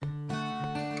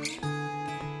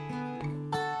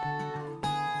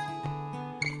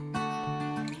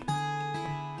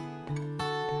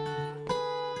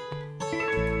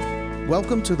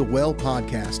Welcome to the Well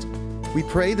Podcast. We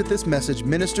pray that this message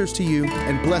ministers to you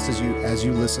and blesses you as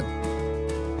you listen.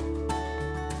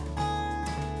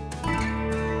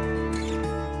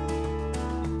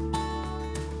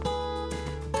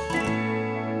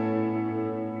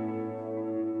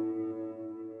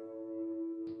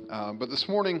 But this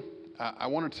morning, I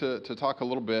wanted to talk a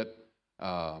little bit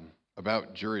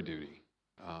about jury duty.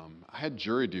 I had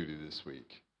jury duty this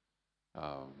week.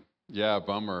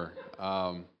 Bummer.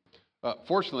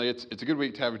 Fortunately, it's a good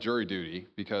week to have jury duty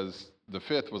because the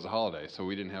 5th was a holiday, so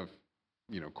we didn't have,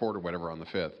 court or whatever on the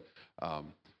 5th.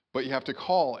 But you have to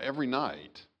call every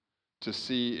night to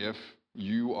see if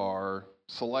you are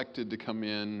selected to come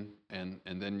in, and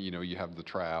then, you have the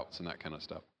tryouts and that kind of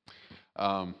stuff.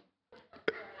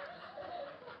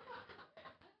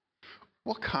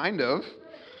 Well, kind of.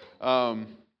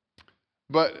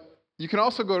 But you can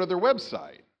also go to their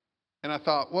website. And I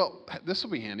thought, well, this will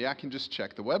be handy. I can just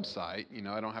check the website.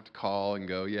 I don't have to call and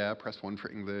go, press 1 for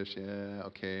English. Yeah,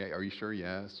 okay. Are you sure?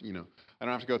 Yes. I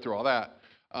don't have to go through all that.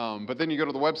 But then you go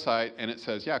to the website and it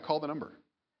says, call the number.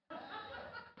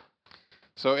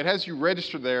 So it has you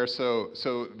registered there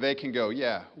so they can go,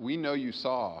 we know you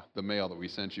saw the mail that we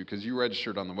sent you because you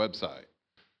registered on the website.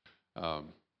 But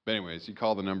anyways, you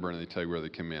call the number and they tell you where they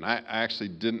come in. I actually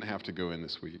didn't have to go in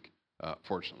this week,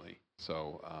 fortunately.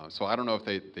 So I don't know if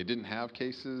they didn't have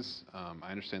cases. I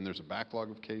understand there's a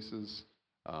backlog of cases.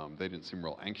 They didn't seem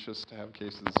real anxious to have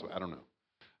cases. So I don't know.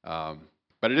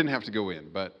 But I didn't have to go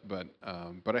in. But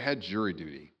I had jury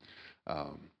duty.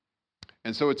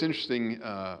 And so it's interesting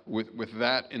with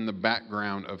that in the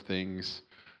background of things.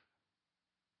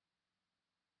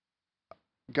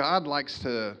 God likes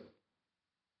to.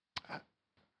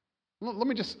 Let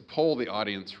me just poll the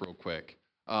audience real quick.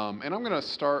 And I'm going to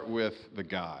start with the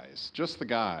guys, just the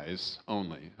guys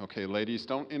only. Okay, ladies,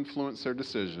 don't influence their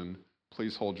decision.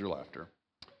 Please hold your laughter.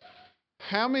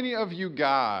 How many of you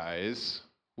guys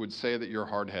would say that you're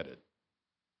hard-headed?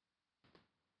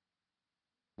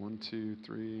 1, 2,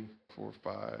 3, 4,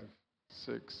 5,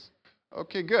 6.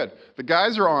 Okay, good. The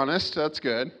guys are honest. That's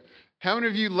good. How many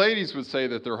of you ladies would say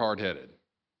that they're hard-headed?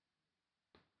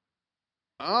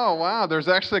 Oh, wow. There's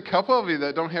actually a couple of you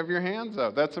that don't have your hands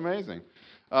up. That's amazing.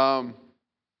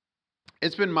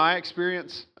 It's been my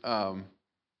experience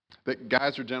that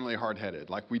guys are generally hard-headed.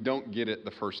 Like, we don't get it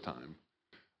the first time.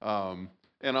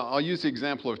 And I'll use the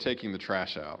example of taking the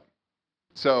trash out.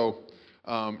 So,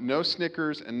 no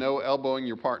Snickers and no elbowing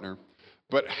your partner.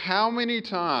 But how many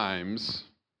times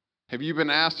have you been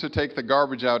asked to take the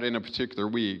garbage out in a particular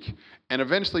week and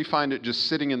eventually find it just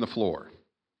sitting in the floor?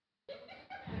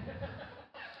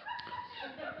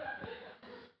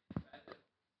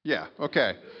 Yeah,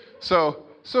 okay. So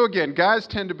again, guys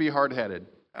tend to be hard-headed.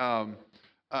 I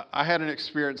had an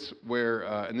experience where,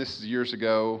 and this is years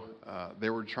ago,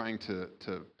 they were trying to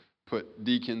put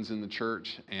deacons in the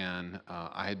church, and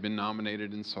I had been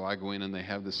nominated, and so I go in and they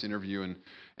have this interview,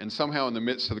 and somehow in the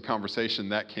midst of the conversation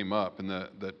that came up, and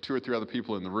the 2 or 3 other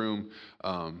people in the room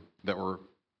that were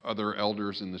other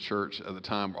elders in the church at the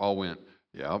time all went,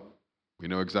 yep. We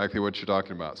know exactly what you're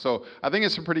talking about. So I think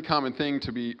it's a pretty common thing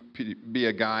to be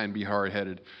a guy and be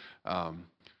hard-headed.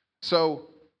 So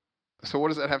what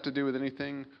does that have to do with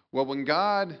anything? Well, when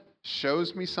God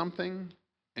shows me something,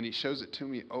 and he shows it to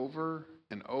me over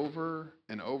and over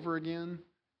and over again,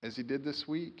 as he did this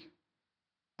week,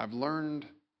 I've learned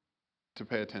to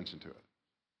pay attention to it.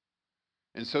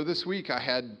 And so this week I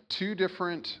had 2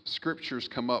 different scriptures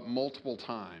come up multiple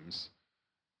times.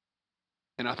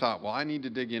 And I thought, well, I need to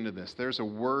dig into this. There's a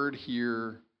word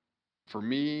here for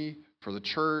me, for the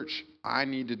church. I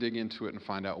need to dig into it and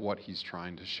find out what he's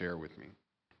trying to share with me.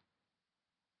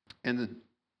 And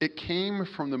it came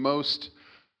from the most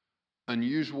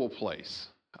unusual place.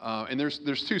 And there's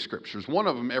 2 scriptures. One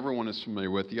of them everyone is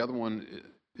familiar with. The other one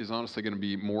is honestly going to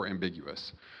be more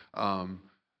ambiguous.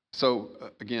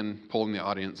 Again, polling the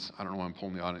audience. I don't know why I'm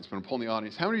polling the audience, but I'm polling the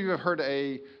audience. How many of you have heard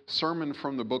a sermon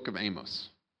from the book of Amos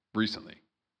recently?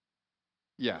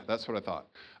 Yeah, that's what I thought.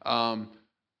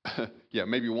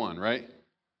 Maybe one, right?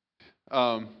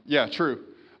 Yeah, true,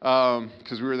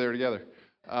 because we were there together.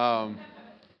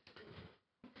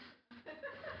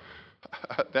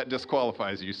 That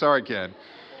disqualifies you. Sorry, Ken.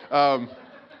 But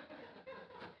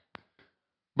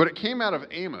it came out of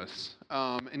Amos,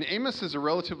 and Amos is a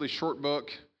relatively short book.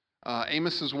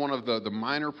 Amos is one of the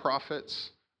minor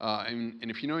prophets, and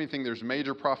if you know anything, there's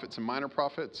major prophets and minor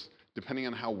prophets, depending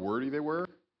on how wordy they were.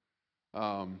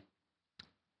 And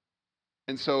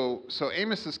so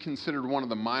Amos is considered one of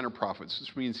the minor prophets,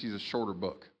 which means he's a shorter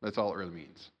book. That's all it really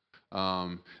means.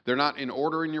 They're not in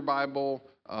order in your Bible.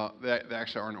 They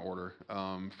actually are in order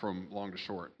from long to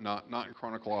short, not in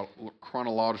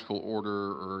chronological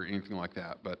order or anything like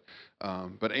that.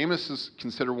 But Amos is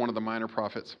considered one of the minor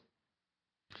prophets.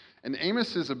 And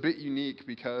Amos is a bit unique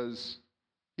because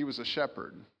he was a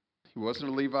shepherd. He wasn't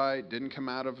a Levite, didn't come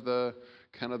out of the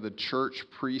kind of the church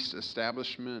priest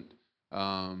establishment.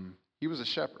 He was a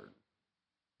shepherd,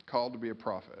 called to be a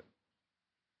prophet.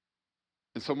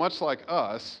 And so much like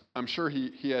us, I'm sure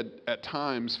he had at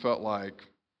times felt like,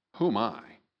 who am I?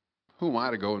 Who am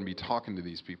I to go and be talking to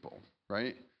these people,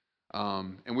 right?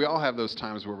 And we all have those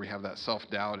times where we have that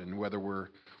self-doubt and whether we're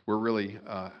really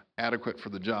adequate for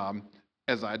the job,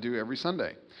 as I do every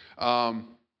Sunday.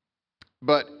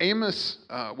 But Amos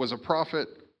was a prophet,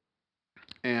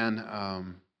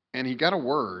 and he got a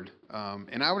word.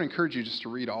 And I would encourage you just to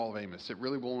read all of Amos. It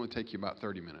really will only take you about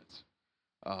 30 minutes.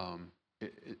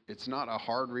 It's not a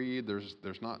hard read.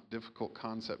 There's not difficult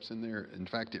concepts in there. In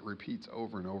fact, it repeats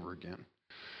over and over again.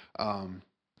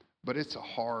 But it's a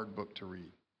hard book to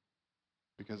read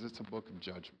because it's a book of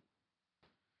judgment.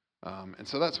 And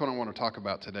so that's what I want to talk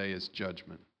about today is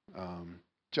judgment.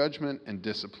 Judgment and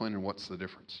discipline, and what's the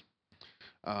difference?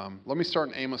 Let me start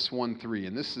in Amos 1:3,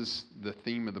 and this is the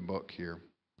theme of the book here.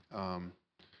 Amos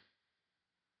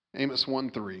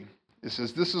 1:3. It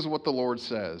says, "This is what the Lord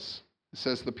says. It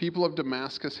says, the people of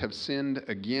Damascus have sinned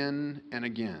again and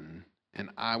again, and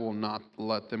I will not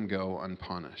let them go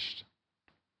unpunished."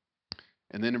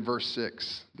 And then in verse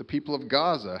 6, the people of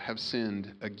Gaza have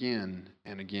sinned again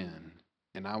and again,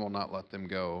 and I will not let them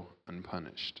go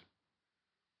unpunished.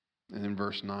 And in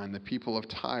verse 9, the people of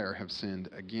Tyre have sinned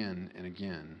again and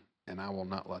again, and I will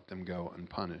not let them go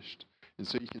unpunished. And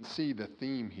so you can see the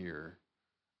theme here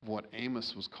of what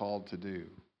Amos was called to do.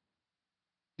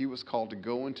 He was called to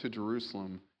go into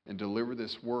Jerusalem and deliver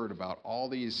this word about all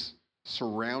these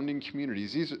surrounding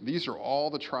communities. These are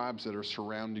all the tribes that are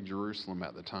surrounding Jerusalem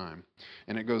at the time.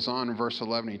 And it goes on in verse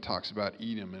 11, he talks about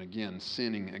Edom, and again,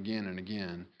 sinning again and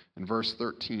again. In verse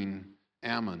 13,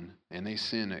 Ammon, and they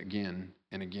sin again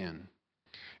and again.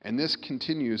 And this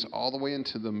continues all the way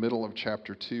into the middle of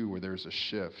chapter 2 where there's a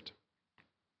shift.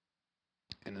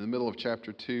 And in the middle of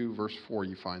chapter 2, verse 4,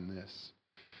 you find this.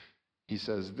 He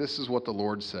says, "This is what the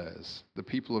Lord says. The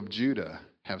people of Judah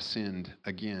have sinned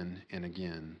again and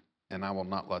again, and I will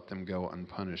not let them go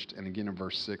unpunished." And again in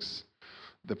verse 6,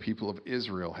 "The people of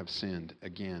Israel have sinned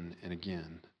again and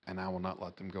again, and I will not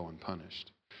let them go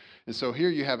unpunished." And so here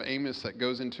you have Amos that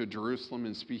goes into Jerusalem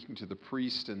and speaking to the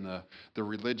priest and the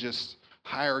religious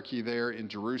hierarchy there in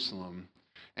Jerusalem.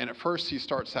 And at first he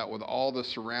starts out with all the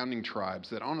surrounding tribes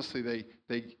that honestly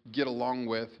they get along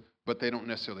with, but they don't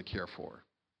necessarily care for.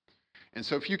 And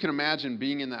so if you can imagine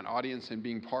being in that audience and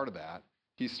being part of that,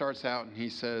 he starts out and he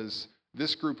says,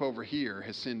 this group over here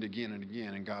has sinned again and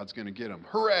again, and God's going to get them.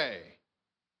 Hooray!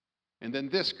 And then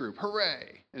this group,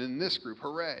 hooray! And then this group,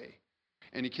 hooray!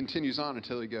 And he continues on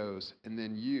until he goes, and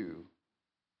then you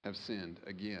have sinned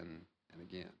again and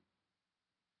again.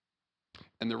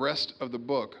 And the rest of the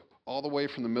book, all the way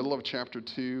from the middle of chapter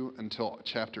 2 until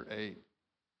chapter 8,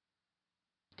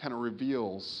 kind of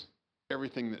reveals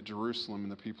everything that Jerusalem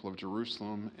and the people of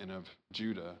Jerusalem and of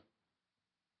Judah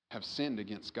have sinned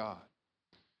against God.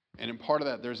 And in part of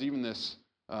that, there's even this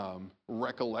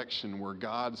recollection where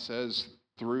God says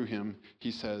through him,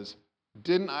 he says,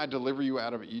 "Didn't I deliver you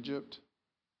out of Egypt?"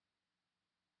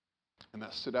 And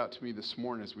that stood out to me this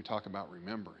morning as we talk about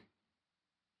remembering.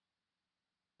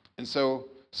 And so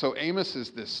Amos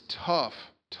is this tough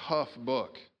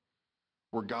book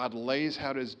where God lays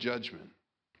out his judgment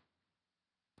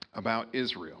about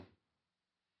Israel.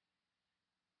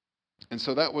 And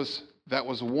so that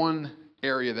was one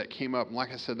area that came up. And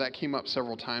like I said, that came up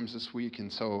several times this week,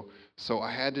 and so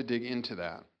I had to dig into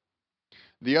that.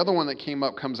 The other one that came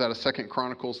up comes out of 2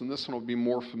 Chronicles, and this one will be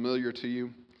more familiar to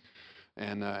you.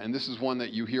 And this is one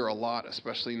that you hear a lot,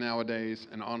 especially nowadays,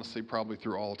 and honestly probably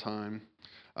through all time.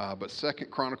 But 2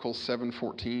 Chronicles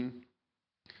 7:14,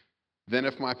 "Then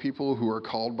if my people who are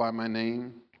called by my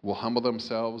name will humble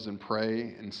themselves and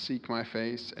pray and seek my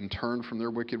face and turn from their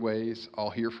wicked ways,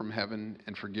 I'll hear from heaven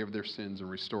and forgive their sins and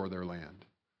restore their land."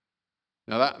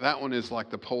 Now that one is like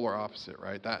the polar opposite,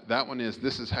 right? That one is,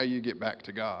 this is how you get back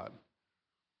to God.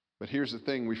 But here's the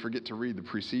thing, we forget to read the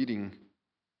preceding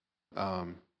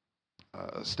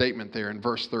statement there in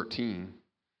verse 13.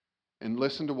 And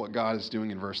listen to what God is doing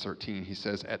in verse 13. He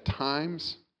says, "At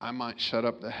times I might shut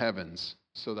up the heavens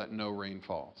so that no rain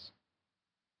falls,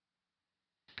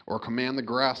 or command the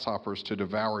grasshoppers to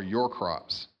devour your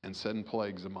crops and send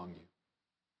plagues among you."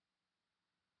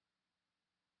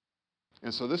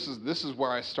 And so this is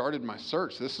where I started my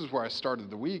search. This is where I started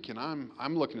the week, and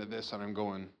I'm looking at this and I'm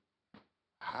going,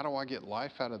 how do I get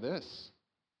life out of this?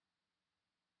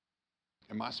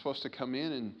 Am I supposed to come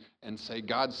in and say,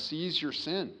 God sees your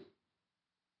sin?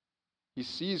 He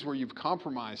sees where you've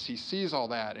compromised. He sees all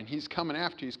that, and he's coming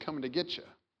after you. He's coming to get you.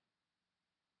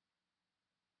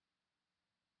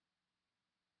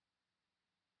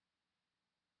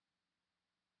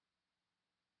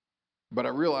 But I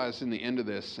realized in the end of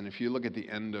this, and if you look at the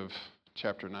end of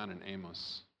chapter 9 in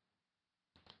Amos,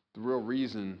 the real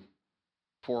reason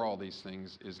for all these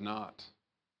things is not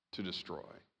to destroy.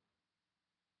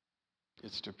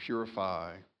 It's to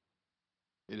purify.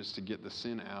 It is to get the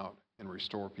sin out and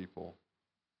restore people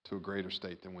to a greater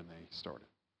state than when they started.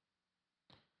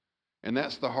 And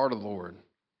that's the heart of the Lord.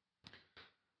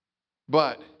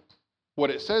 But what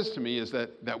it says to me is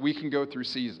that we can go through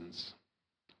seasons.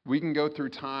 We can go through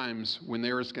times when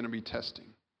there is going to be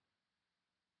testing.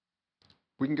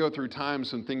 We can go through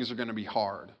times when things are going to be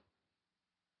hard.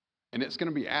 And it's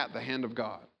going to be at the hand of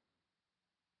God.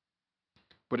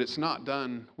 But it's not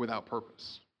done without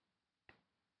purpose.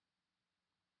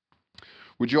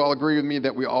 Would you all agree with me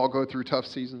that we all go through tough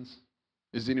seasons?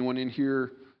 Is anyone in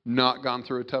here not gone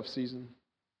through a tough season?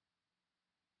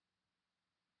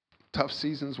 Tough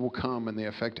seasons will come and they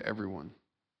affect everyone.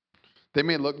 They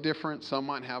may look different. Some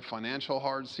might have financial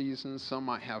hard seasons. Some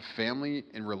might have family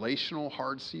and relational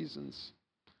hard seasons.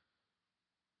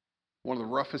 One of the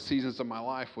roughest seasons of my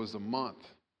life was the month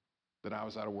that I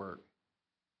was out of work.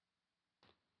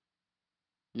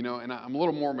 You know, and I'm a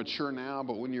little more mature now,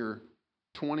 but when you're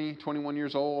 20, 21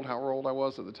 years old, however old I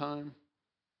was at the time,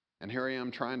 and here I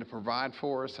am trying to provide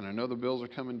for us, and I know the bills are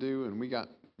coming due, and we got,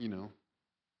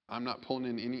 I'm not pulling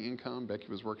in any income. Becky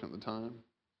was working at the time.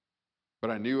 But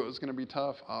I knew it was going to be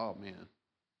tough. Oh, man.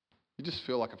 You just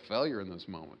feel like a failure in those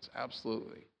moments.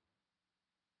 Absolutely.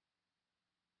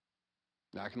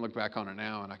 Now, I can look back on it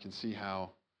now, and I can see how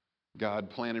God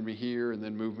planted me here and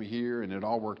then moved me here, and it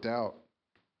all worked out.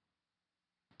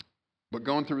 But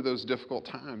going through those difficult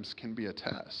times can be a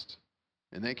test,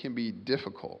 and they can be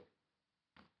difficult.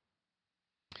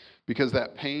 Because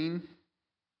that pain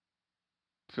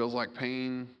feels like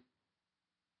pain,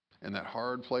 and that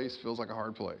hard place feels like a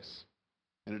hard place.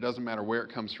 And it doesn't matter where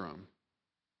it comes from.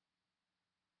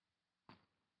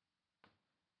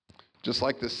 Just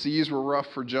like the seas were rough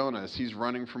for Jonah as he's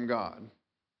running from God.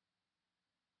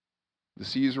 The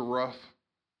seas were rough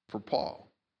for Paul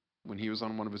when he was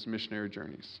on one of his missionary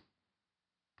journeys.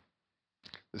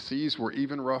 The seas were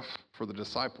even rough for the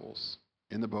disciples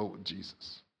in the boat with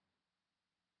Jesus.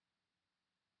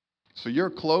 So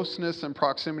your closeness and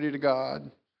proximity to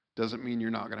God doesn't mean you're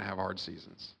not going to have hard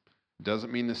seasons. It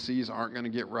doesn't mean the seas aren't going to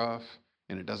get rough,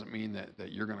 and it doesn't mean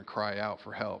that you're going to cry out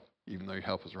for help, even though your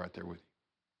help is right there with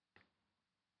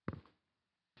you.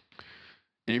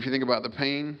 And if you think about the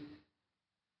pain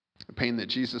that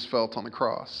Jesus felt on the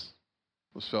cross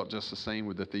was felt just the same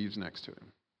with the thieves next to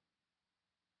him.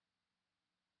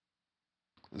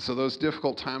 And so those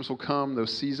difficult times will come,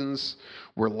 those seasons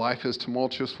where life is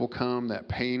tumultuous will come, that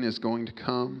pain is going to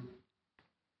come.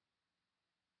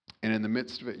 And in the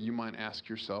midst of it, you might ask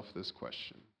yourself this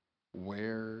question: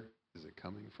 where is it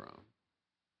coming from?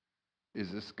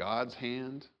 Is this God's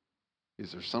hand?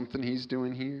 Is there something he's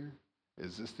doing here?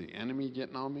 Is this the enemy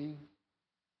getting on me?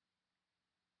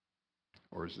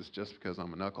 Or is this just because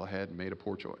I'm a knucklehead and made a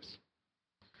poor choice?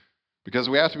 Because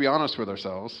we have to be honest with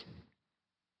ourselves,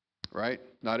 right?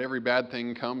 Not every bad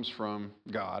thing comes from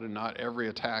God, and not every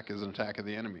attack is an attack of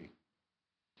the enemy.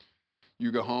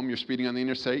 You go home, you're speeding on the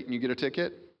interstate, and you get a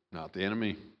ticket. Not the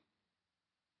enemy.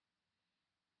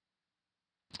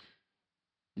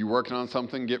 You working on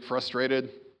something, get frustrated,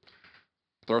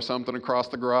 throw something across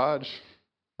the garage,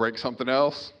 break something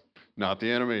else. Not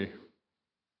the enemy.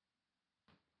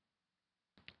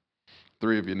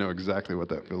 3 of you know exactly what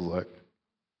that feels like.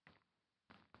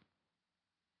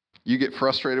 You get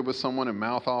frustrated with someone and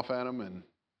mouth off at them and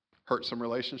hurt some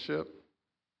relationship.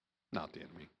 Not the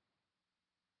enemy.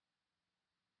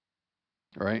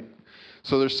 All right?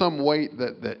 So there's some weight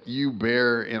that you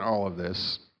bear in all of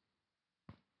this.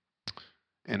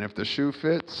 And if the shoe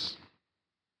fits,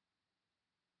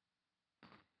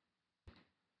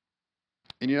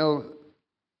 and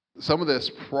some of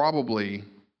this probably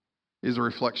is a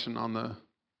reflection on the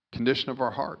condition of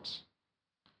our hearts.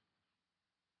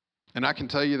 And I can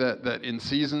tell you that in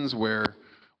seasons where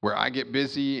I get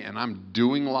busy and I'm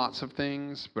doing lots of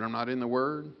things, but I'm not in the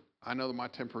Word, I know that my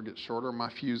temper gets shorter, my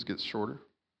fuse gets shorter.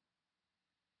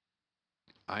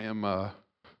 I am,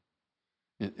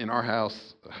 in our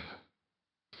house,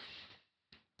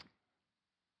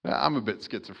 I'm a bit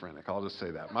schizophrenic, I'll just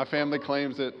say that. My family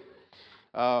claims it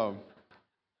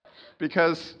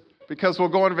because Because we'll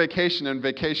go on vacation and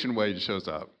vacation wage shows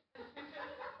up.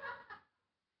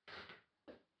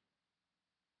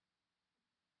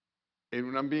 And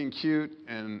when I'm being cute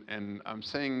and I'm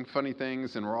saying funny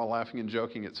things and we're all laughing and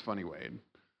joking, it's funny Wade.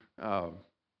 And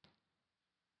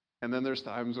then there's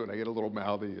times when I get a little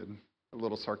mouthy and a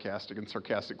little sarcastic, and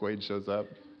sarcastic Wade shows up.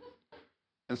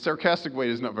 And sarcastic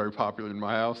Wade is not very popular in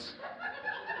my house.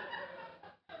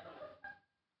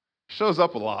 Shows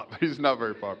up a lot, but he's not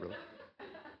very popular.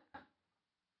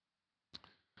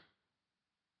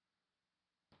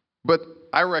 But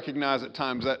I recognize at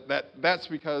times that's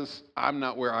because I'm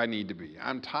not where I need to be.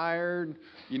 I'm tired,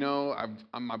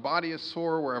 my body is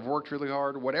sore where I've worked really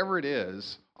hard. Whatever it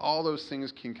is, all those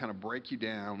things can kind of break you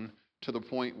down to the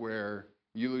point where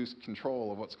you lose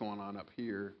control of what's going on up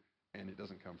here, and it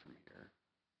doesn't come from here.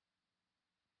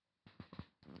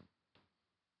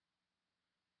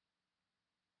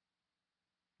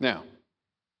 Now,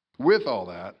 with all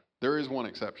that, there is one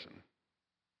exception.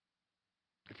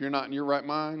 If you're not in your right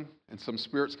mind and some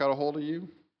spirit's got a hold of you,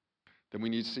 then we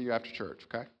need to see you after church,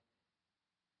 okay?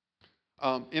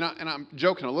 And I'm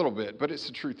joking a little bit, but it's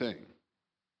a true thing.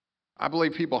 I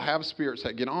believe people have spirits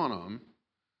that get on them,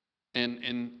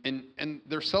 and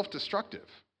they're self-destructive,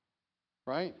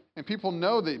 right? And people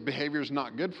know that behavior is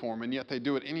not good for them, and yet they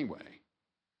do it anyway.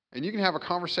 And you can have a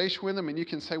conversation with them, and you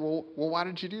can say, well, why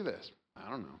did you do this? I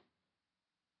don't know.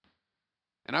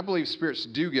 And I believe spirits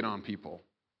do get on people.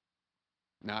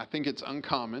 Now, I think it's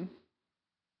uncommon,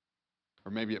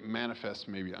 or maybe it manifests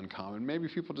maybe uncommon. Maybe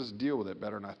people just deal with it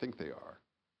better than I think they are.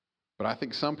 But I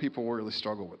think some people will really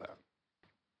struggle with that.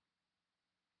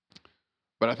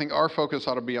 But I think our focus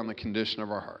ought to be on the condition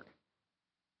of our heart.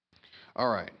 All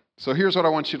right, so here's what I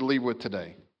want you to leave with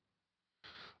today.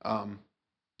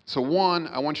 So one,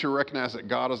 I want you to recognize that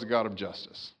God is a God of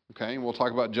justice. Okay, and we'll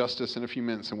talk about justice in a few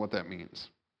minutes and what that means.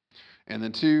 And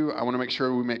then two, I want to make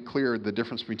sure we make clear the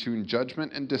difference between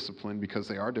judgment and discipline because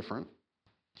they are different.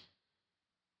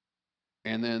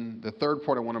 And then the third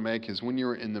point I want to make is when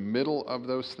you're in the middle of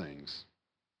those things,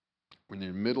 when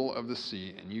you're in the middle of the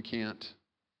sea and you can't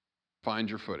find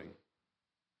your footing,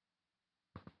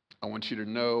 I want you to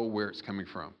know where it's coming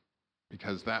from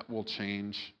because that will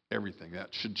change everything.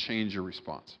 That should change your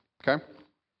response. Okay?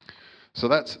 So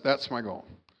that's my goal.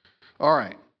 All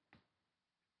right.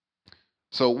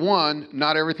 So one,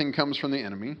 not everything comes from the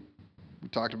enemy. We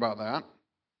talked about that.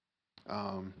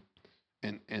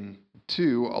 And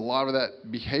two, a lot of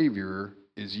that behavior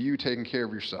is you taking care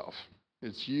of yourself.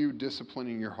 It's you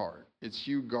disciplining your heart. It's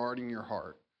you guarding your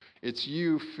heart. It's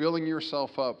you filling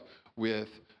yourself up with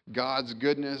God's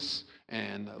goodness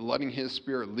and letting His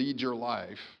Spirit lead your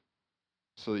life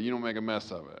so that you don't make a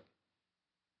mess of it.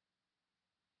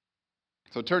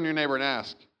 So turn to your neighbor and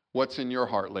ask, what's in your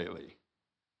heart lately?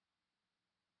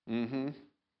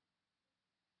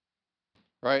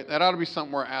 Right? That ought to be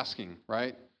something we're asking,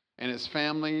 right? And as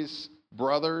families,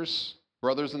 brothers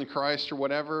in the Christ or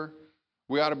whatever,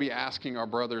 we ought to be asking our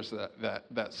brothers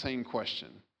that same question.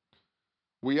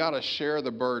 We ought to share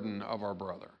the burden of our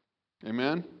brother.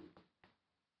 Amen?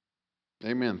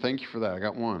 Amen. Thank you for that. I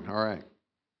got one. All right.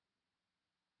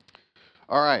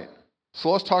 All right.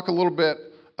 So let's talk a little bit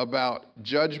about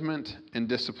judgment and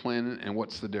discipline and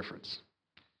what's the difference.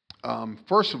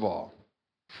 First of all,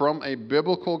 from a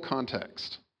biblical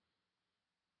context,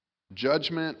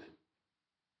 judgment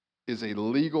is a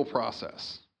legal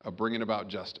process of bringing about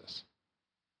justice.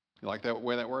 You like that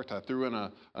way that worked? I threw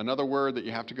in another word that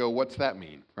you have to go, what's that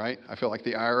mean, right? I feel like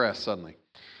the IRS suddenly.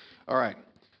 All right.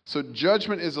 So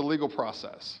judgment is a legal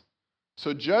process.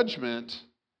 So judgment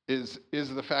is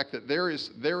the fact that there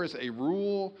is a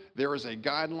rule, there is a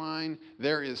guideline,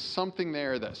 there is something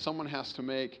there that someone has to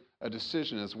make a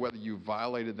decision as whether you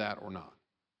violated that or not.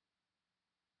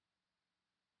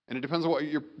 And it depends on what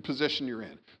your position you're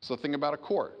in. So think about a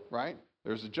court, right?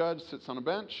 There's a judge, sits on a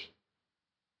bench.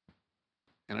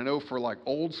 And I know for like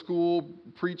old school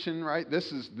preaching, right?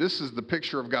 This is the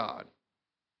picture of God.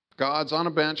 God's on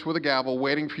a bench with a gavel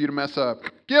waiting for you to mess up.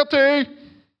 Guilty!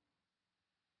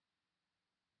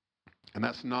 And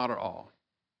that's not at all.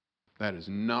 That is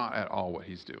not at all what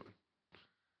he's doing.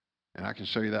 And I can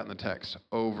show you that in the text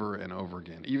over and over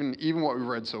again. Even what we've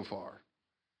read so far.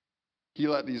 He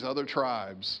let these other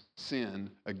tribes sin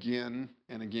again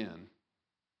and again.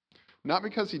 Not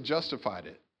because he justified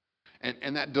it.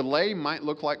 And that delay might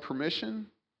look like permission,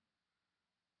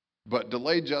 but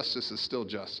delayed justice is still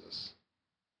justice.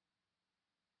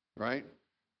 Right?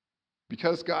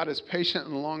 Because God is patient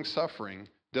and long-suffering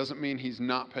doesn't mean he's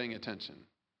not paying attention.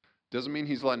 Doesn't mean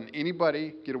he's letting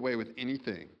anybody get away with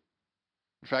anything.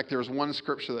 In fact, there was one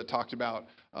scripture that talked about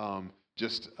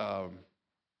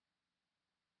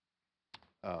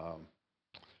Um,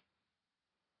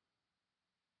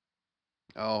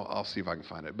 I'll see if I can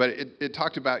find it. But it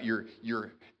talked about your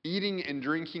eating and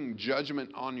drinking judgment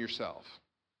on yourself.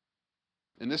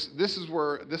 And this is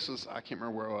I can't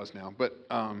remember where it was now, but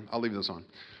I'll leave this on.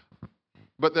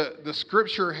 But the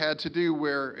scripture had to do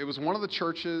where it was one of the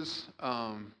churches.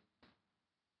 I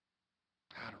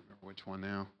don't remember which one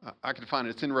now. I can find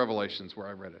it. It's in Revelations where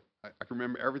I read it. I can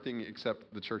remember everything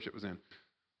except the church it was in.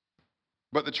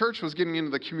 But the church was getting into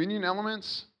the communion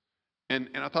elements, and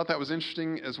I thought that was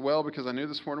interesting as well because I knew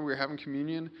this morning we were having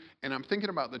communion, and I'm thinking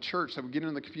about the church that would get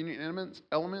into the communion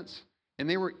elements, and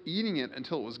they were eating it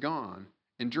until it was gone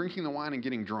and drinking the wine and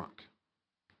getting drunk.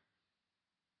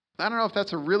 I don't know if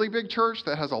that's a really big church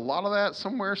that has a lot of that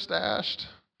somewhere stashed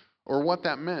or what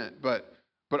that meant, but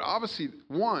obviously,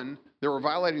 one, they were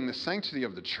violating the sanctity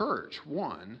of the church,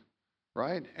 one,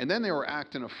 right? And then they were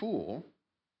acting a fool.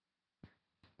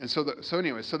 And so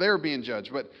they were being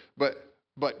judged,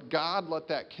 but God let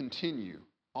that continue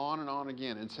on and on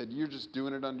again and said, you're just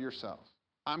doing it unto yourself.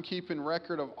 I'm keeping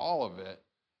record of all of it.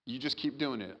 You just keep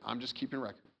doing it. I'm just keeping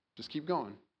record. Just keep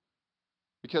going.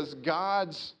 Because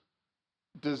God's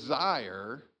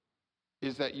desire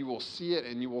is that you will see it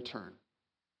and you will turn.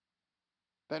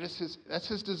 That's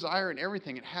his desire in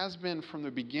everything. It has been from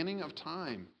the beginning of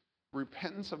time.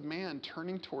 Repentance of man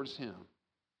turning towards him.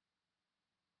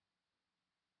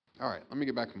 All right, let me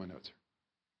get back to my notes here.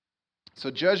 So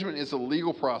judgment is a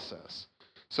legal process.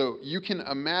 So you can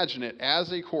imagine it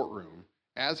as a courtroom,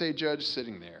 as a judge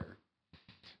sitting there,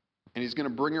 and he's going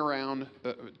to bring around,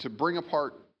 to bring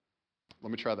apart,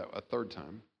 let me try that a third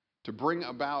time, to bring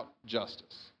about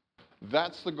justice.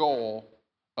 That's the goal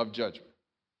of judgment.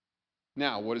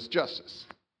 Now, what is justice?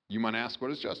 You might ask,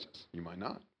 what is justice? You might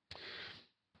not.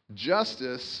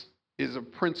 Justice is a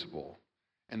principle,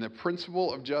 and the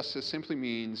principle of justice simply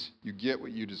means you get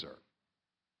what you deserve.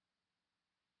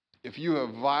 If you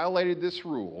have violated this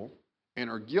rule and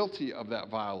are guilty of that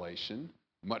violation,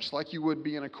 much like you would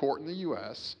be in a court in the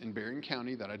U.S., in Berrien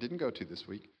County, that I didn't go to this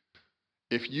week,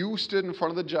 if you stood in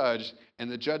front of the judge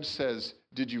and the judge says,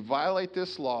 did you violate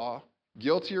this law,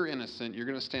 guilty or innocent, you're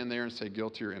going to stand there and say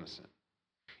guilty or innocent.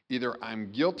 Either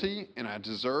I'm guilty and I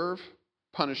deserve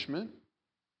punishment,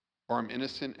 or I'm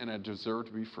innocent and I deserve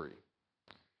to be free.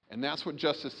 And that's what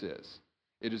justice is.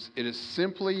 It is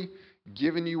simply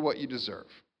giving you what you deserve.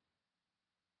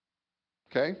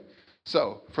 Okay?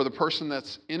 So, for the person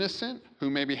that's innocent, who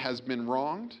maybe has been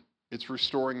wronged, it's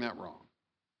restoring that wrong.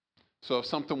 So if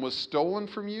something was stolen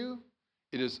from you,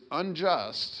 it is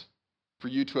unjust for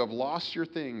you to have lost your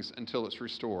things until it's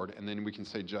restored, and then we can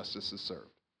say justice is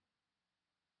served.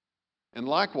 And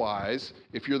likewise,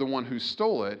 if you're the one who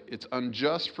stole it, it's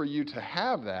unjust for you to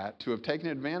have that, to have taken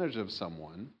advantage of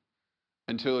someone,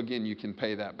 until, again, you can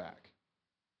pay that back.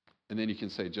 And then you can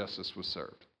say justice was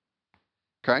served.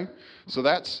 Okay? So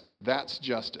that's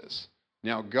justice.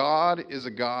 Now, God is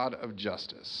a God of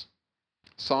justice.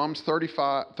 Psalms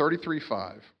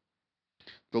 33:5.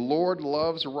 The Lord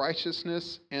loves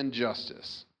righteousness and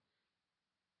justice.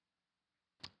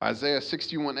 Isaiah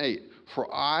 61:8.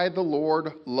 For I, the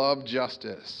Lord, love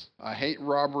justice. I hate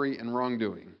robbery and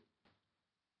wrongdoing.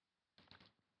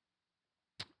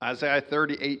 Isaiah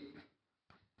 38.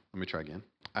 Let me try again.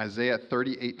 Isaiah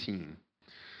 30:18.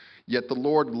 Yet the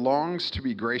Lord longs to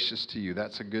be gracious to you.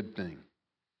 That's a good thing.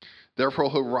 Therefore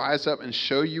he'll rise up and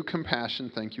show you compassion.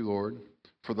 Thank you, Lord.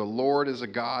 For the Lord is a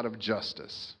God of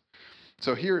justice.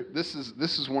 So here, this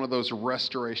is one of those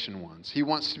restoration ones. He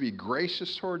wants to be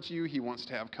gracious towards you. He wants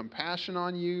to have compassion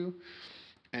on you.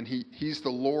 And he's the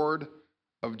Lord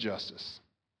of justice,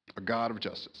 a God of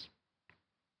justice.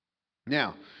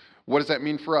 Now, what does that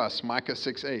mean for us? Micah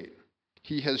 6:8.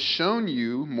 He has shown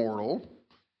you, mortal,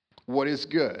 what is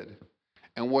good,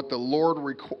 and what does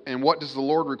the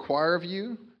Lord require of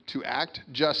you? To act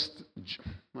just.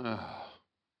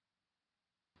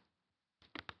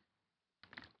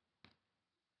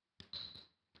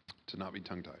 To not be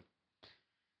tongue-tied.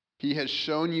 He has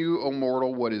shown you, O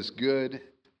mortal, what is good,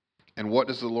 and what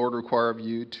does the Lord require of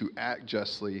you? To act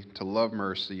justly, to love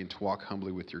mercy, and to walk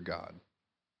humbly with your God.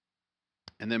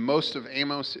 And then most of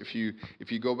Amos, if you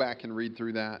go back and read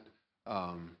through that,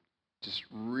 just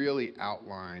really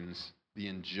outlines the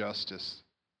injustice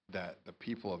that the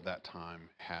people of that time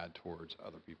had towards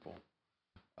other people.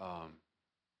 I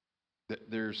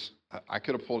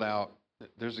could have pulled out,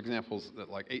 there's examples, that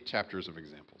like 8 chapters of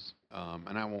examples,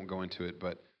 and I won't go into it,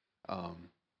 but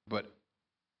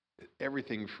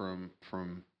everything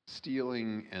from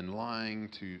stealing and lying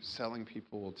to selling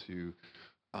people to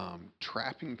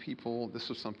trapping people. This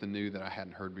was something new that I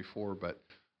hadn't heard before, but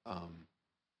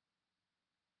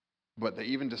but they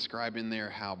even describe in there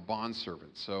how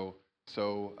bondservants. So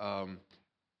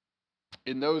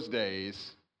in those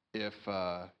days, if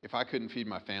I couldn't feed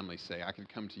my family, say, I could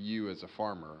come to you as a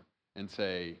farmer and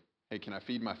say, hey, can I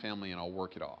feed my family and I'll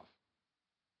work it off?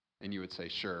 And you would say,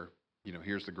 sure,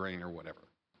 here's the grain or whatever.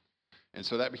 And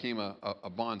so that became a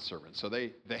bondservant. So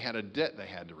they had a debt they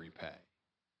had to repay.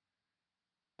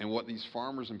 And what these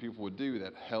farmers and people would do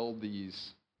that held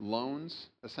these loans,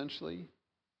 essentially,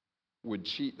 would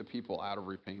cheat the people out of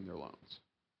repaying their loans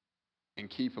and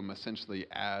keep them essentially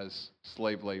as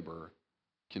slave labor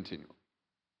continually.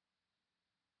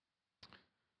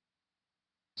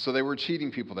 So they were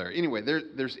cheating people there. Anyway,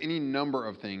 there's any number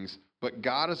of things, but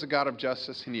God is a God of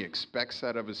justice, and he expects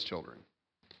that of his children.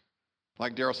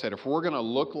 Like Daryl said, if we're going to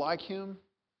look like him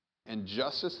and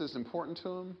justice is important to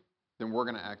him, then we're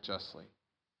going to act justly.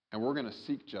 And we're going to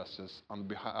seek justice on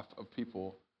behalf of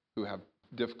people who have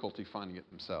difficulty finding it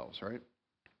themselves, right?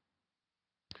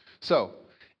 So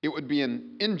it would be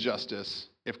an injustice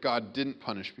if God didn't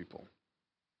punish people.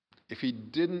 If he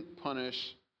didn't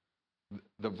punish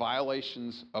the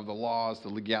violations of the laws, the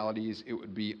legalities, it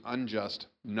would be unjust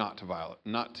not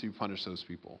to punish those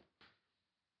people.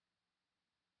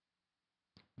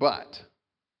 But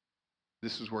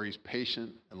this is where he's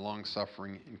patient and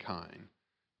long-suffering and kind,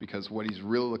 because what he's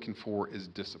really looking for is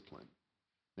discipline.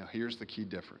 Now, here's the key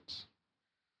difference.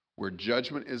 Where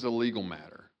judgment is a legal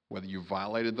matter, whether you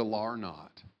violated the law or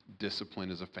not,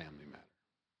 discipline is a family matter.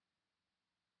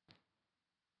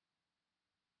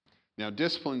 Now,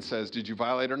 discipline says, did you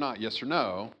violate or not? Yes or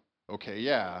no? Okay,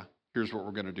 yeah. Here's what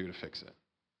we're going to do to fix it.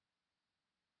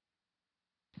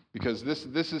 Because this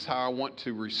is how I want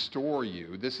to restore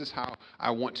you. This is how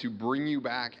I want to bring you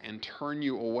back and turn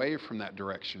you away from that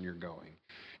direction you're going.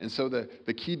 And so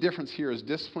the key difference here is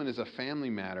discipline is a family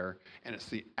matter, and it's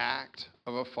the act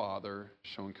of a father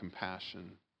showing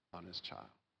compassion on his child.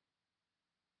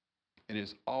 And it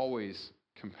is always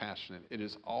compassionate. It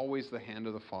is always the hand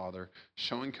of the father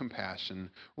showing compassion,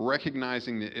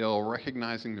 recognizing the ill,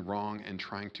 recognizing the wrong, and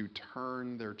trying to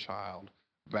turn their child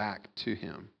back to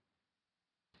him.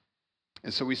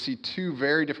 And so we see two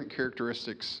very different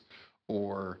characteristics,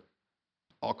 or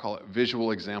I'll call it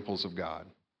visual examples of God,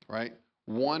 right?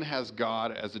 One has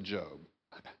God as a Job.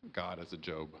 God as a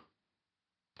Job.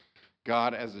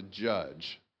 God as a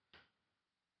judge.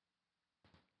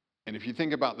 And if you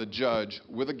think about the judge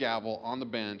with a gavel on the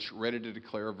bench, ready to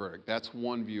declare a verdict, that's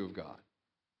one view of God.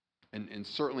 And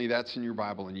certainly that's in your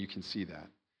Bible, and you can see that.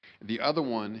 The other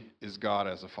one is God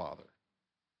as a father.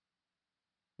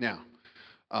 Now,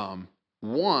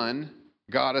 one,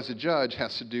 God as a judge,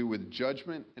 has to do with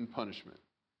judgment and punishment.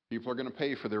 People are going to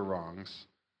pay for their wrongs.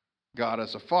 God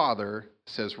as a father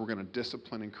says we're going to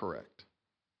discipline and correct.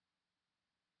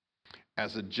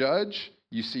 As a judge,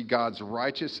 you see God's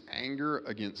righteous anger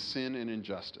against sin and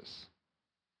injustice.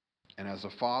 And as a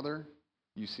father,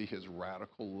 you see his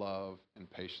radical love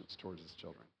and patience towards his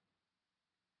children.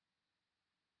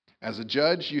 As a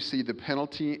judge, you see the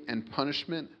penalty and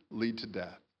punishment lead to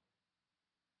death,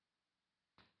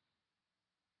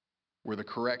 where the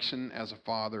correction as a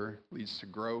father leads to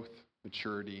growth,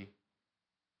 maturity,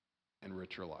 and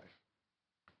richer life.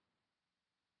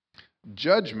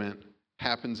 Judgment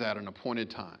happens at an appointed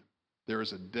time. There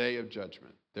is a day of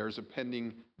judgment. There is a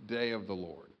pending day of the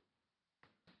Lord.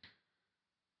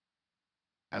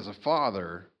 As a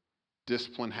father,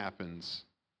 discipline happens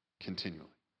continually.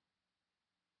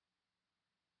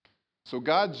 So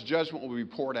God's judgment will be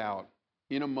poured out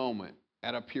in a moment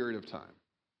at a period of time.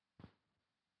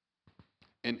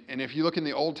 And if you look in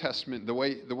the Old Testament, the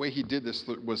way he did this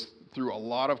was through a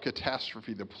lot of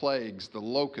catastrophe, the plagues, the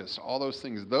locusts, all those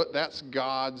things. That's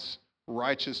God's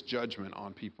righteous judgment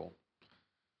on people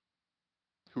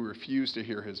who refuse to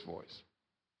hear his voice.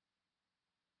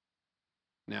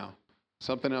 Now,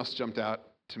 something else jumped out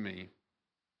to me,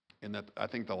 and that I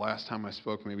think the last time I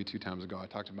spoke, maybe 2 times ago, I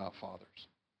talked about fathers.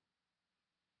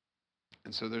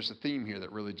 And so there's a theme here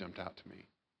that really jumped out to me.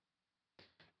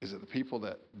 Is that the people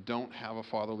that don't have a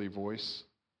fatherly voice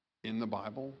in the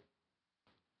Bible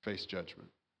face judgment.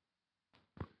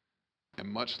 And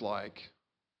much like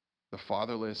the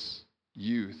fatherless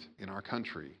youth in our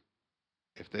country,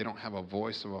 if they don't have a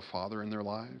voice of a father in their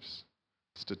lives,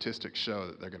 statistics show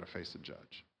that they're going to face a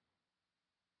judge.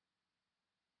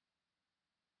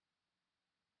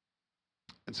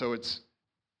 And so it's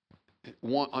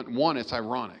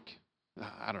ironic.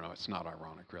 I don't know, it's not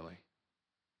ironic really.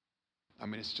 I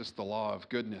mean, it's just the law of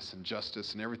goodness and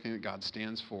justice and everything that God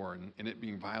stands for, and it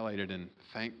being violated. And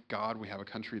thank God we have a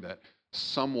country that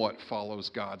somewhat follows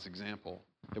God's example,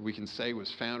 that we can say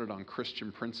was founded on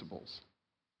Christian principles.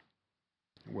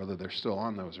 Whether they're still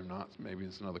on those or not, maybe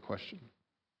is another question.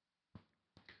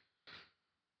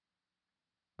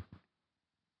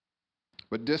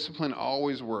 But discipline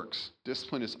always works.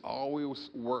 Discipline is always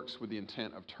works with the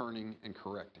intent of turning and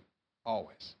correcting.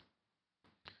 Always.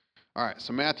 All right,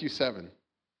 so Matthew 7.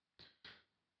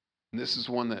 And this is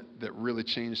one that really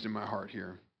changed in my heart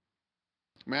here.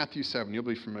 Matthew 7, you'll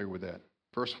be familiar with that.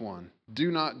 Verse 1. Do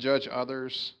not judge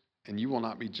others, and you will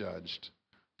not be judged.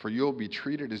 For you'll be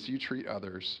treated as you treat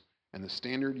others, and the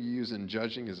standard you use in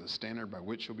judging is a standard by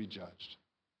which you'll be judged.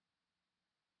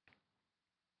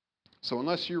 So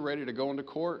unless you're ready to go into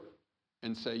court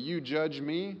and say, you judge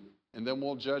me, and then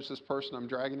we'll judge this person I'm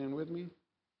dragging in with me,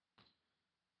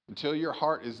 until your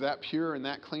heart is that pure and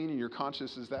that clean, and your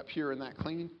conscience is that pure and that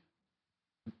clean,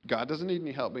 God doesn't need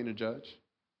any help being a judge.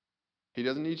 He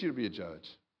doesn't need you to be a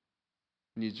judge.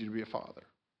 He needs you to be a father.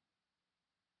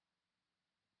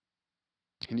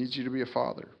 He needs you to be a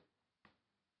father.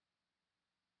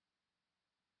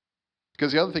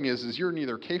 Because the other thing is you're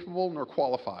neither capable nor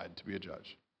qualified to be a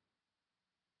judge.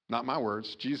 Not my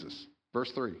words, Jesus.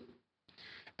 Verse 3.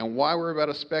 And why worry about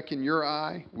a speck in your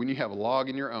eye when you have a log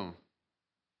in your own?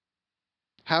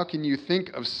 How can you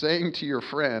think of saying to your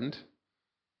friend,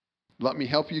 let me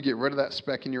help you get rid of that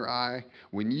speck in your eye,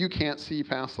 when you can't see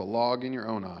past the log in your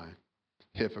own eye?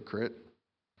 Hypocrite.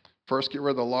 First get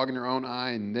rid of the log in your own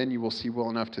eye, and then you will see well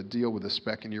enough to deal with the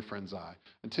speck in your friend's eye.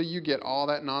 Until you get all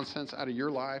that nonsense out of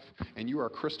your life, and you are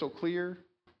crystal clear,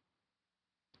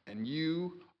 and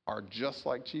you are just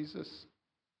like Jesus,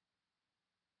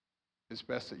 it's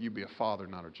best that you be a father,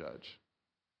 not a judge.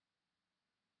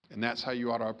 And that's how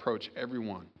you ought to approach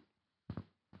everyone,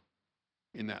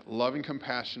 in that loving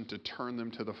compassion to turn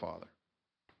them to the Father.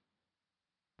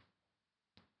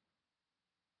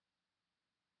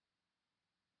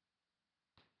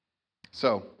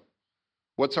 So,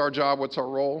 what's our job? What's our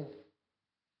role?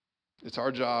 It's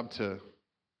our job to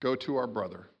go to our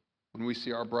brother. When we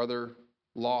see our brother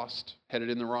lost, headed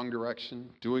in the wrong direction,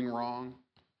 doing wrong,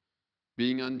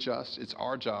 being unjust, it's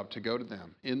our job to go to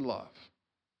them in love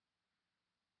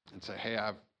and say, hey,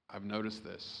 I've noticed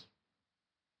this.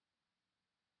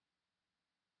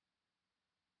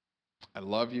 I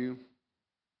love you.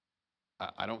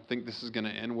 I don't think this is going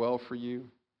to end well for you.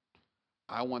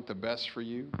 I want the best for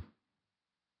you.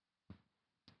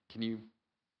 Can you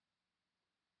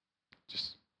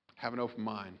just have an open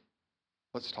mind?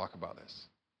 Let's talk about this.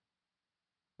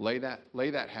 Lay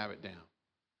that habit down.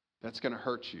 That's going to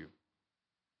hurt you.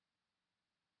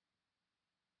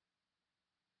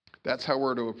 That's how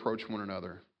we're to approach one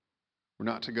another. We're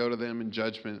not to go to them in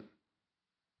judgment.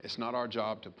 It's not our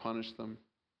job to punish them.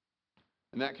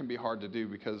 And that can be hard to do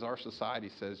because our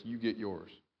society says, you get yours.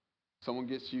 Someone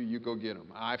gets you, you go get them.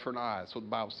 Eye for an eye. That's what the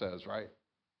Bible says, right?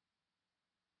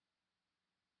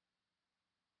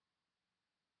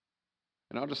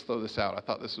 And I'll just throw this out. I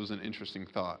thought this was an interesting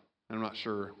thought. And I'm not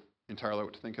sure entirely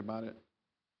what to think about it.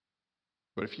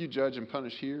 But if you judge and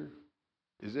punish here,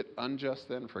 is it unjust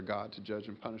then for God to judge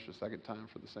and punish a second time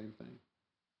for the same thing?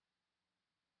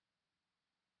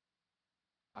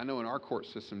 I know in our court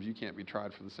systems you can't be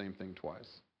tried for the same thing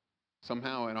twice.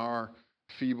 Somehow in our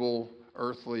feeble,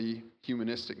 earthly,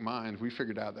 humanistic mind, we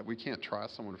figured out that we can't try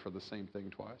someone for the same thing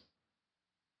twice.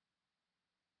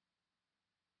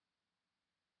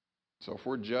 So if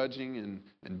we're judging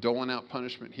and doling out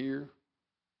punishment here,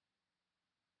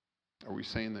 are we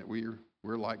saying that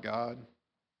we're like God?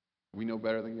 We know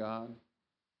better than God?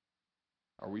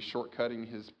 Are we shortcutting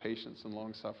his patience and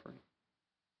long-suffering?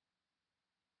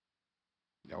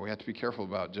 Yeah, we have to be careful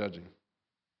about judging.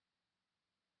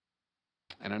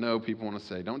 And I know people want to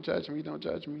say, don't judge me, don't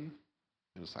judge me.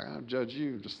 And it's like, I don't judge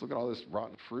you. Just look at all this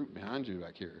rotten fruit behind you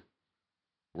back here.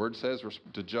 The word says we're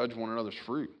to judge one another's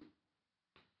fruit.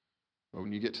 But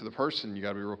when you get to the person, you got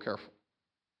to be real careful.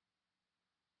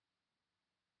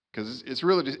 Because it's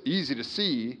really easy to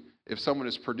see if someone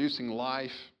is producing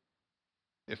life,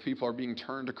 if people are being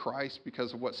turned to Christ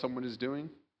because of what someone is doing.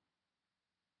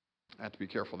 I have to be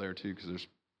careful there too, because there's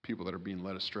people that are being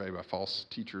led astray by false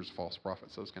teachers, false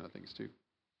prophets, those kind of things too.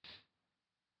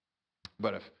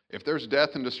 But if there's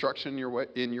death and destruction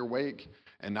in your wake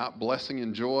and not blessing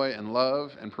and joy and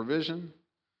love and provision,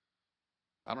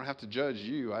 I don't have to judge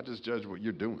you. I just judge what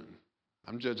you're doing.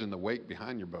 I'm judging the wake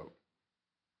behind your boat.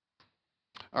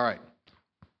 All right.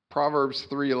 Proverbs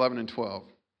 3:11 and 12.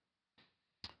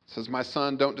 It says, my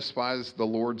son, don't despise the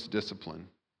Lord's discipline,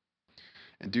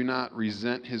 and do not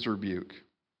resent his rebuke,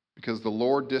 because the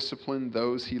Lord disciplined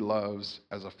those he loves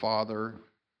as a father,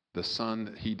 the son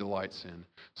that he delights in.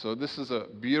 So this is a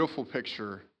beautiful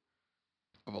picture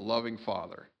of a loving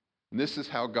father. And this is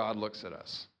how God looks at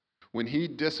us. when he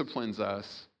disciplines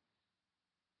us,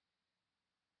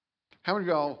 how many of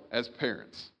y'all, as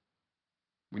parents,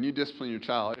 when you discipline your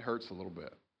child, it hurts a little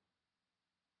bit?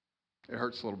 It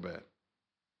hurts a little bit.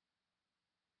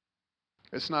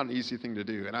 It's not an easy thing to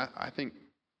do. And I think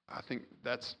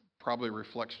that's probably a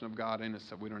reflection of God in us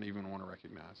that we don't even want to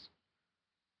recognize.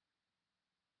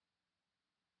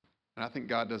 And I think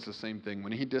God does the same thing.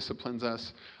 When he disciplines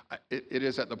us, it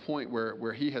is at the point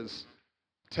where he has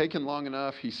taken long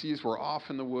enough, he sees we're off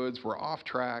in the woods, we're off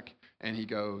track, and he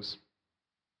goes,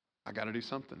 I got to do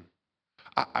something.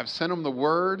 I've sent him the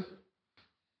word.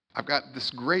 I've got this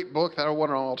great book that I want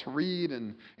them all to read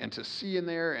and to see in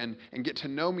there and get to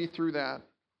know me through that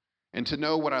and to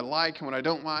know what I like and what I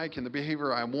don't like and the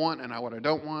behavior I want and what I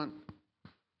don't want.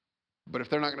 But if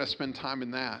they're not going to spend time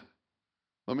in that,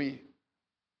 let me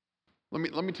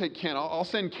take Ken. I'll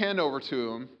send Ken over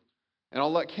to them and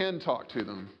I'll let Ken talk to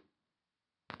them.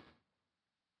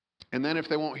 And then if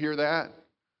they won't hear that,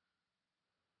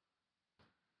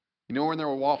 when they're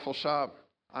a waffle shop,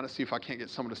 I want to see if I can't get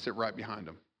someone to sit right behind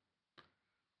them.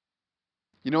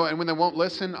 And when they won't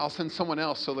listen, I'll send someone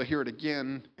else so they'll hear it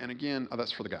again and again. Oh,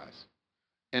 that's for the guys.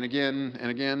 And again and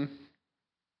again.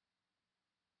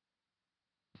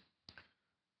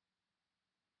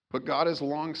 But God is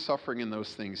long-suffering in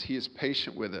those things. He is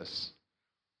patient with us.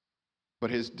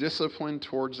 But his discipline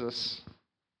towards us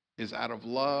is out of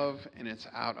love, and it's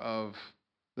out of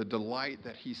the delight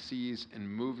that he sees in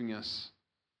moving us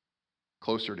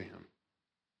closer to him.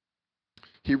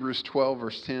 Hebrews 12,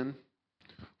 verse 10.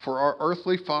 For our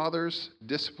earthly fathers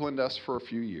disciplined us for a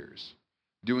few years,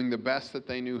 doing the best that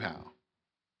they knew how.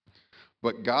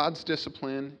 But God's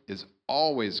discipline is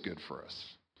always good for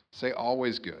us. Say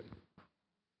always good.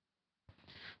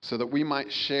 So that we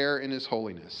might share in his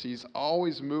holiness. He's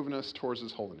always moving us towards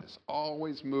his holiness,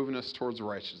 always moving us towards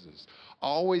righteousness,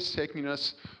 always taking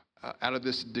us out of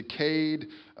this decayed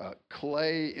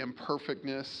clay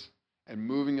imperfectness and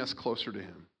moving us closer to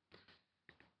him.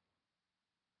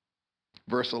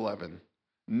 Verse 11,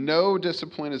 no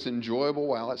discipline is enjoyable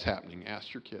while it's happening.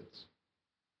 Ask your kids.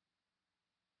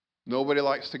 Nobody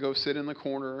likes to go sit in the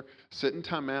corner, sit in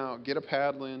timeout, get a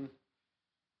paddling,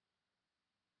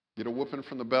 get a whooping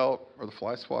from the belt or the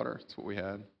fly swatter. That's what we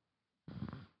had.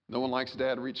 No one likes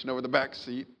dad reaching over the back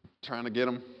seat, trying to get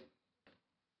him.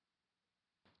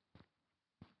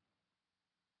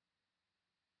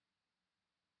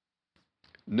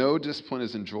 No discipline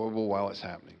is enjoyable while it's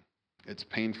happening. It's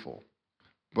painful.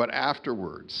 But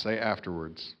afterwards, say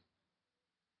afterwards,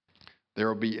 there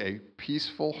will be a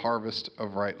peaceful harvest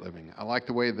of right living. I like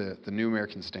the way the New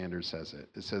American Standard says it.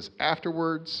 It says,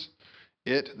 afterwards,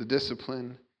 the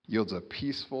discipline, yields a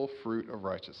peaceful fruit of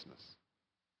righteousness.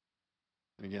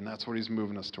 And again, that's what he's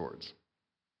moving us towards.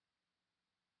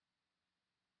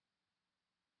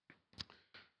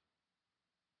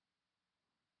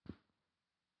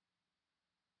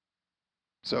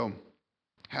 So,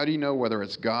 how do you know whether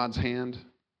it's God's hand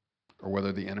or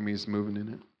whether the enemy is moving in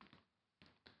it?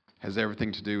 Has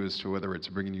everything to do as to whether it's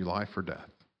bringing you life or death,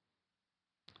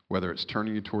 whether it's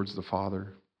turning you towards the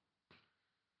Father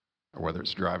or whether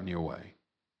it's driving you away,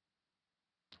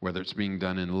 whether it's being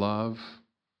done in love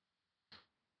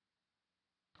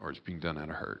or it's being done out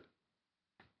of hurt.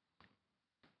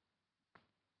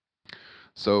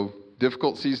 So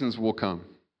difficult seasons will come.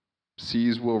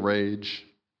 Seas will rage.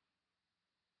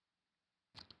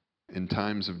 And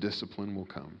times of discipline will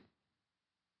come.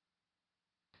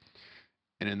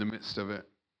 And in the midst of it,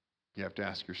 you have to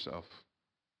ask yourself,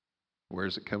 where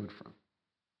is it coming from?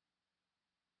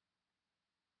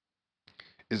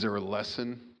 Is there a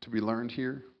lesson to be learned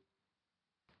here?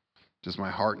 Does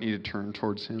my heart need to turn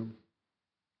towards him?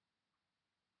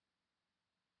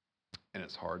 And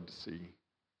it's hard to see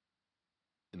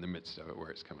in the midst of it where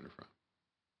it's coming from.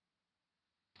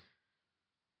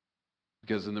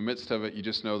 Because in the midst of it, you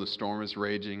just know the storm is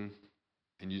raging,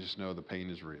 and you just know the pain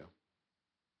is real.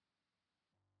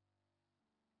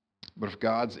 But if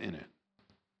God's in it,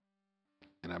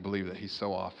 and I believe that he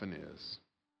so often is,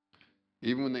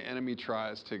 even when the enemy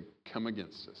tries to come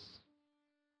against us,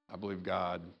 I believe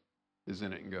God is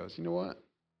in it and goes, you know what?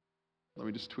 Let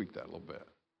me just tweak that a little bit.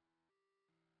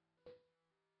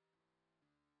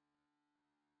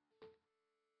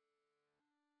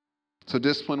 So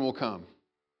discipline will come.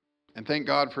 And thank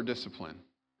God for discipline,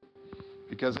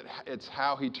 because it's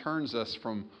how he turns us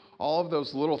from all of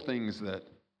those little things that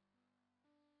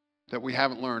we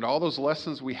haven't learned, all those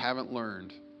lessons we haven't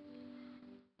learned,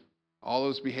 all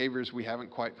those behaviors we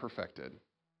haven't quite perfected.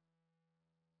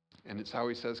 And it's how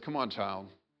he says, come on, child,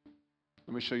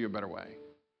 let me show you a better way.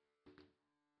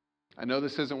 I know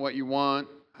this isn't what you want.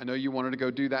 I know you wanted to go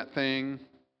do that thing.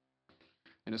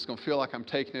 and it's going to feel like I'm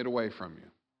taking it away from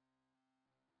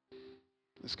you.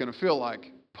 It's going to feel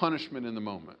like punishment in the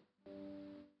moment.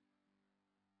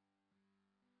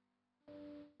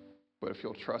 But if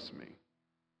you'll trust me,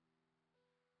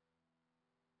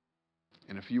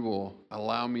 and if you will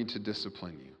allow me to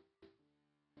discipline you,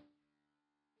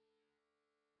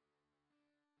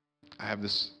 I have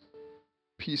this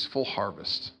peaceful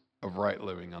harvest of right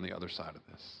living on the other side of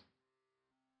this.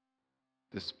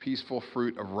 This peaceful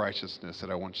fruit of righteousness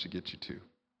that I want you to get you to.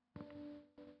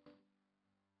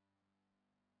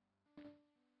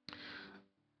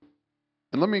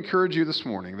 And let me encourage you this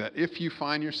morning that if you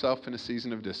find yourself in a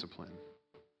season of discipline,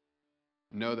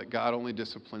 know that God only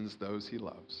disciplines those he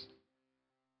loves.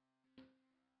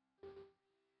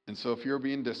 And so if you're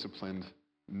being disciplined,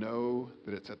 know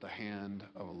that it's at the hand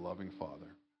of a loving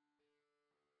Father.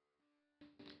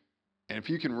 And if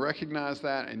you can recognize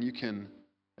that and you can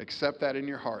accept that in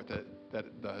your heart,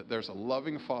 that there's a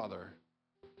loving Father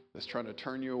that's trying to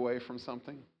turn you away from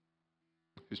something,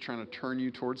 who's trying to turn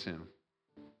you towards him,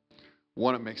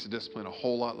 one, it makes the discipline a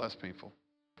whole lot less painful.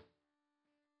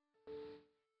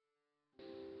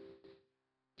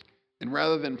 And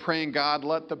rather than praying, God,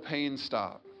 let the pain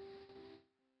stop,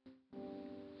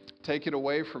 take it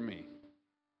away from me,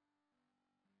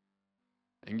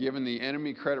 and giving the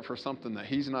enemy credit for something that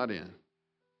he's not in,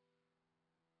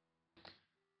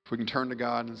 if we can turn to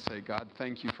God and say, God,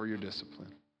 thank you for your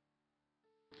discipline.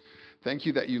 Thank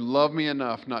you that you love me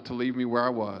enough not to leave me where I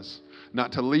was,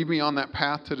 not to leave me on that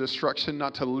path to destruction,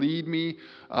 not to leave me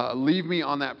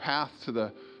on that path to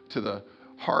the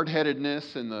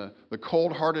hard-headedness and the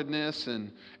cold-heartedness.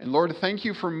 And Lord, thank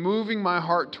you for moving my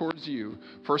heart towards you,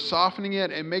 for softening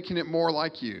it and making it more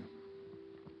like you.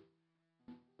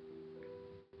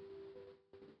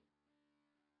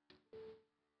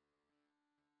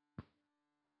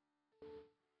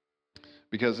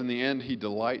 Because in the end, he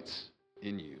delights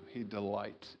in you. He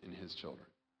delights in his children.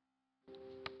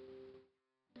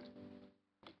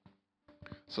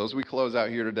 So as we close out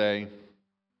here today,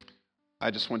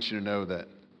 I just want you to know that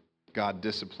God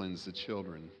disciplines the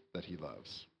children that he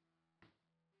loves.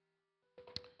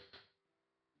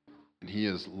 And he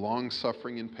is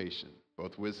long-suffering and patient,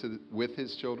 both with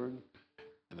his children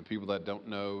and the people that don't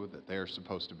know that they are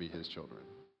supposed to be his children.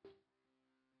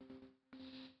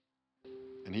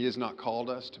 And he has not called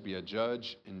us to be a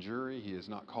judge and jury. He has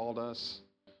not called us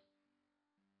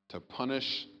to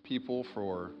punish people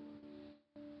for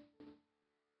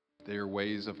their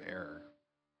ways of error.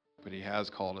 But he has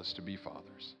called us to be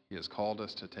fathers. He has called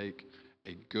us to take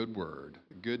a good word,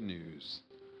 good news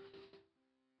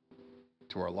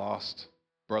to our lost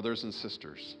brothers and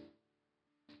sisters.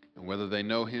 And whether they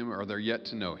know him or they're yet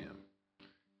to know him,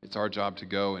 it's our job to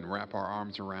go and wrap our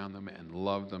arms around them and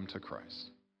love them to Christ.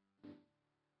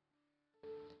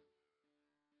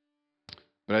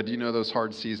 But I do know those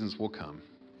hard seasons will come.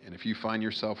 And if you find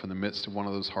yourself in the midst of one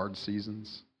of those hard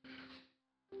seasons,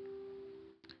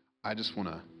 I just want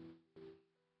to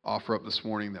offer up this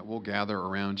morning that we'll gather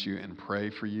around you and pray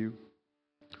for you.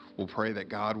 We'll pray that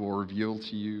God will reveal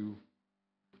to you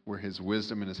where his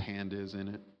wisdom and his hand is in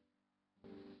it.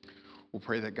 We'll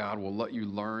pray that God will let you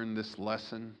learn this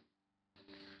lesson.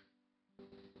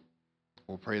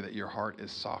 We'll pray that your heart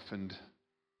is softened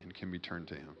and can be turned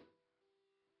to him.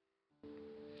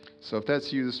 So if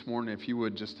that's you this morning, if you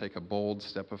would just take a bold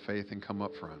step of faith and come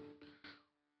up front.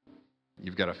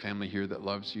 You've got a family here that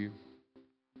loves you.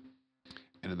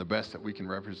 And in the best that we can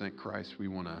represent Christ, we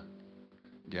want to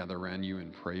gather around you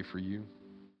and pray for you.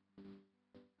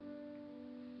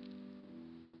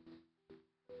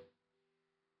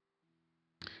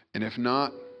 And if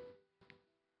not,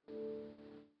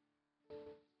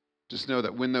 just know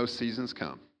that when those seasons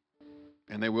come,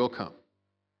 and they will come,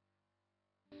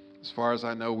 as far as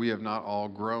I know, we have not all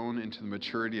grown into the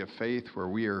maturity of faith where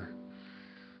we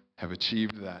have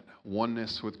achieved that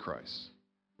oneness with Christ.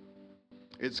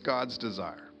 It's God's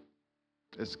desire.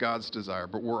 It's God's desire,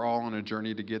 but we're all on a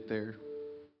journey to get there.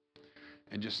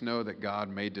 And just know that God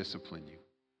may discipline you.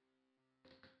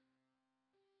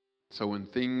 So when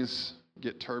things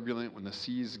get turbulent, when the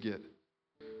seas get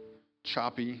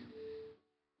choppy,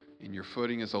 and your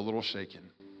footing is a little shaken,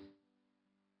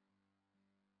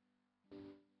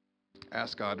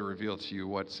 ask God to reveal to you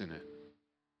what's in it.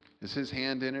 Is his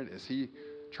hand in it? Is he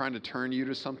trying to turn you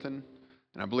to something?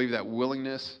 And I believe that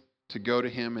willingness to go to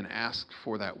him and ask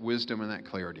for that wisdom and that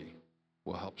clarity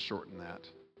will help shorten that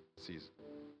season.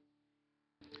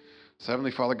 So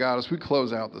Heavenly Father God, as we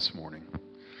close out this morning,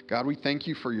 God, we thank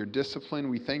you for your discipline.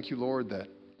 We thank you, Lord, that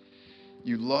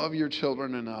you love your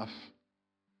children enough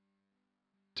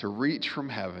to reach from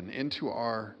heaven into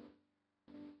our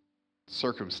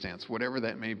circumstance, whatever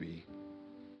that may be.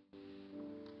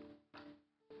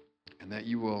 And that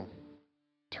you will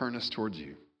turn us towards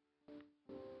you.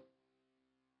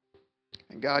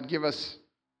 And God, give us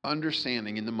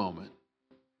understanding in the moment.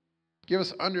 Give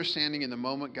us understanding in the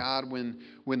moment, God, when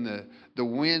the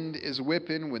wind is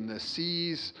whipping, when the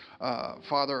seas,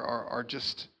 Father, are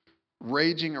just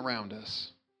raging around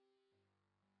us.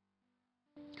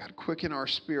 God, quicken our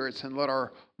spirits and let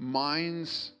our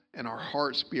minds and our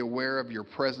hearts be aware of your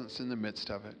presence in the midst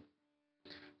of it.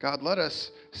 God, let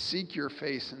us seek your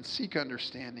face and seek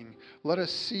understanding. Let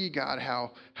us see, God,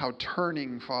 how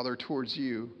turning, Father, towards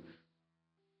you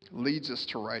leads us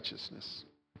to righteousness.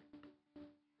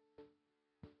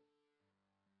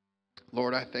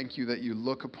 Lord, I thank you that you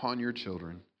look upon your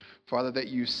children. Father, that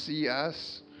you see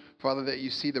us. Father, that you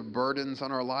see the burdens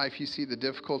on our life. You see the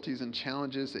difficulties and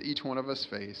challenges that each one of us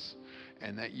face.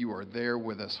 And that you are there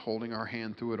with us, holding our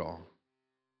hand through it all.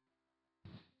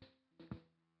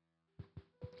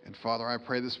 And Father, I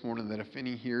pray this morning that if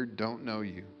any here don't know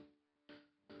you,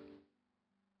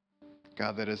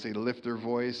 God, that as they lift their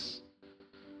voice,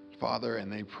 Father,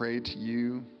 and they pray to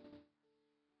you,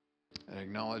 and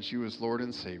acknowledge you as Lord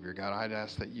and Savior, God, I'd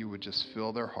ask that you would just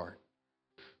fill their heart.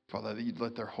 Father, that you'd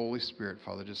let their Holy Spirit,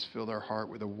 Father, just fill their heart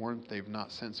with a warmth they've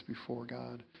not sensed before,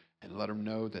 God, and let them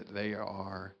know that they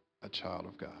are a child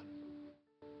of God.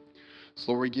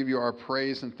 So, Lord, we give you our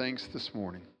praise and thanks this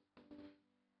morning.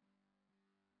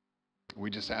 We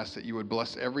just ask that you would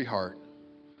bless every heart.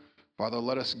 Father,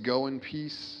 let us go in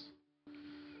peace,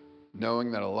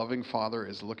 knowing that a loving Father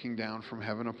is looking down from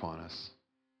heaven upon us,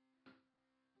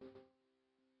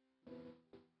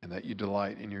 and that you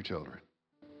delight in your children.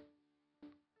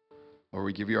 Lord,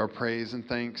 we give you our praise and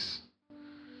thanks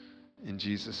in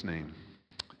Jesus' name.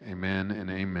 Amen and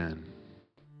amen.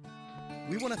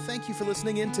 We want to thank you for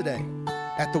listening in today.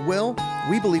 At The Well,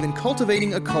 we believe in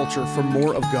cultivating a culture for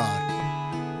more of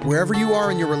God. Wherever you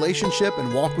are in your relationship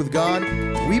and walk with God,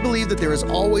 we believe that there is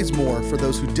always more for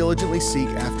those who diligently seek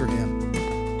after Him.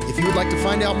 If you would like to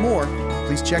find out more,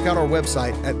 please check out our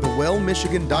website at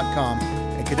thewellmichigan.com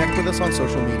and connect with us on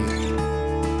social media.